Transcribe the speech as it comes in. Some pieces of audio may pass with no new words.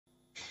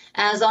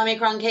As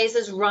Omicron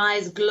cases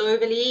rise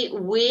globally,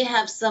 we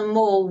have some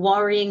more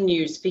worrying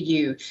news for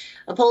you.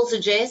 A poll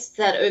suggests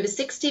that over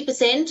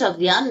 60% of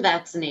the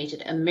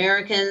unvaccinated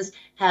Americans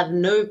have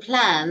no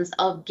plans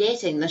of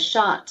getting the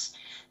shot.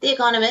 The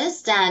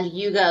Economist and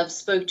YouGov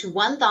spoke to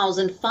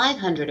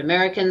 1,500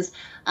 Americans,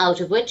 out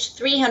of which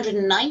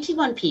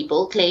 391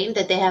 people claimed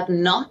that they have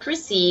not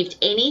received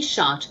any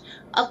shot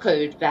of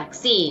COVID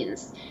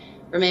vaccines.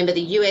 Remember,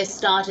 the US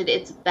started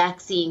its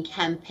vaccine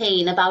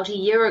campaign about a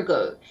year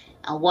ago.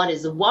 And what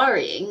is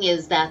worrying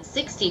is that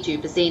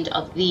 62%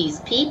 of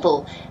these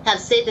people have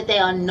said that they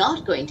are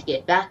not going to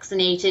get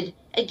vaccinated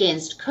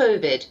against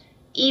COVID,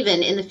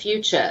 even in the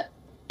future.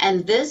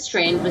 And this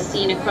trend was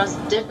seen across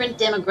different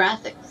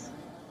demographics.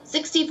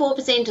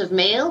 64% of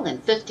male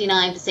and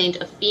 59%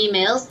 of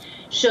females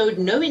showed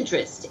no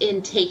interest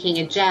in taking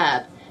a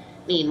jab.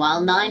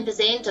 Meanwhile,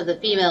 9% of the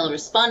female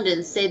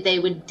respondents said they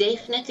would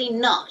definitely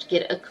not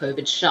get a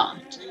COVID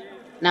shot.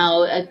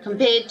 Now,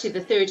 compared to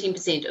the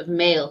 13% of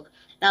male.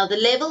 Now, the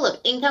level of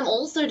income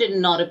also did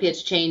not appear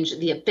to change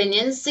the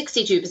opinions.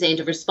 62%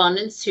 of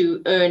respondents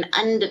who earn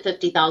under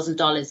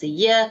 $50,000 a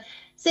year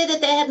say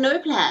that they had no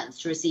plans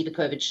to receive a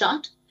COVID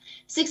shot.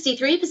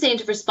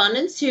 63% of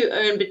respondents who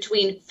earn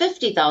between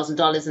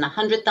 $50,000 and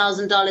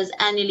 $100,000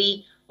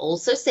 annually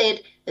also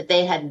said that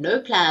they had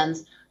no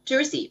plans to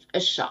receive a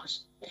shot.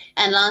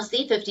 And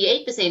lastly,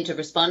 58% of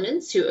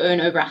respondents who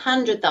earn over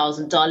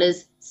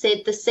 $100,000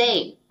 said the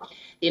same.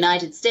 The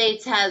United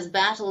States has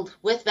battled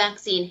with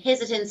vaccine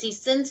hesitancy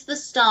since the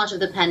start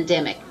of the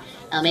pandemic.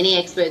 Now, many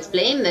experts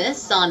blame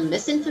this on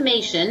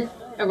misinformation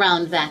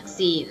around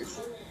vaccines.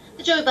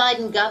 The Joe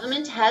Biden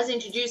government has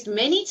introduced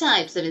many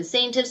types of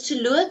incentives to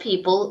lure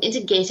people into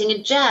getting a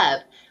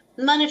jab.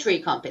 Monetary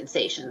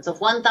compensations of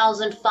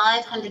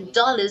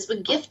 $1,500 were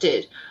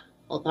gifted.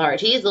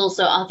 Authorities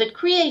also offered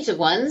creative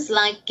ones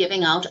like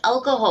giving out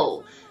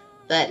alcohol.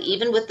 But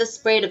even with the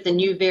spread of the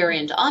new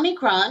variant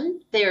Omicron,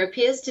 there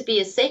appears to be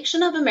a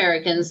section of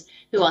Americans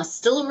who are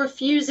still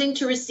refusing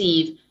to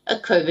receive a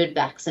COVID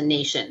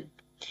vaccination.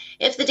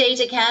 If the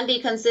data can be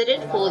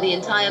considered for the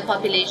entire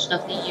population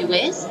of the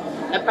US,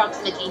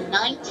 approximately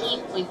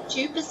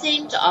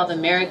 19.2% of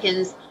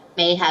Americans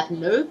may have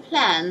no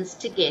plans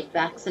to get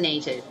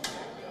vaccinated.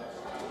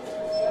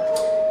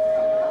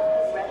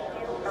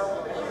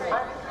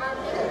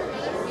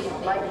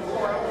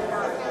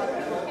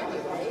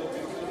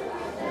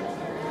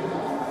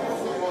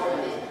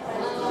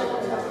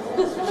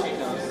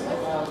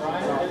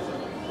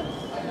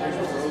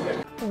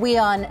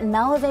 WION,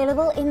 now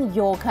available in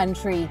your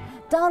country.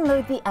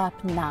 Download the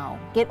app now.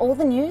 Get all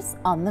the news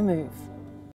on the move.